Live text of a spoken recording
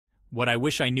What I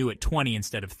wish I knew at 20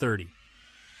 instead of 30.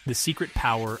 The secret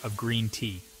power of green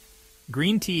tea.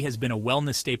 Green tea has been a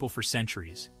wellness staple for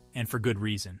centuries, and for good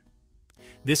reason.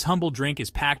 This humble drink is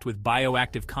packed with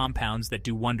bioactive compounds that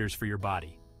do wonders for your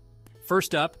body.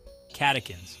 First up,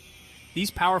 catechins.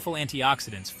 These powerful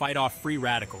antioxidants fight off free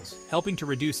radicals, helping to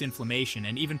reduce inflammation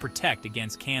and even protect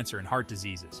against cancer and heart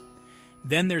diseases.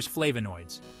 Then there's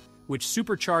flavonoids, which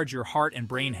supercharge your heart and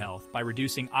brain health by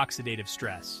reducing oxidative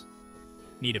stress.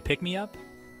 Need a pick-me-up?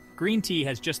 Green tea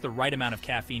has just the right amount of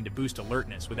caffeine to boost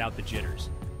alertness without the jitters.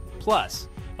 Plus,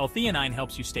 L-theanine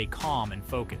helps you stay calm and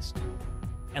focused.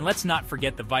 And let's not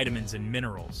forget the vitamins and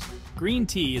minerals. Green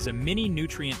tea is a mini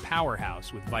nutrient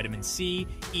powerhouse with vitamin C,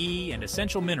 E, and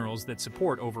essential minerals that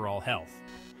support overall health.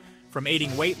 From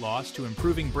aiding weight loss to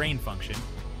improving brain function,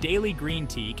 daily green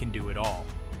tea can do it all.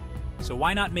 So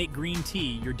why not make green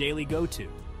tea your daily go-to?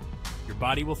 Your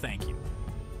body will thank you.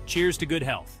 Cheers to good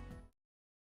health.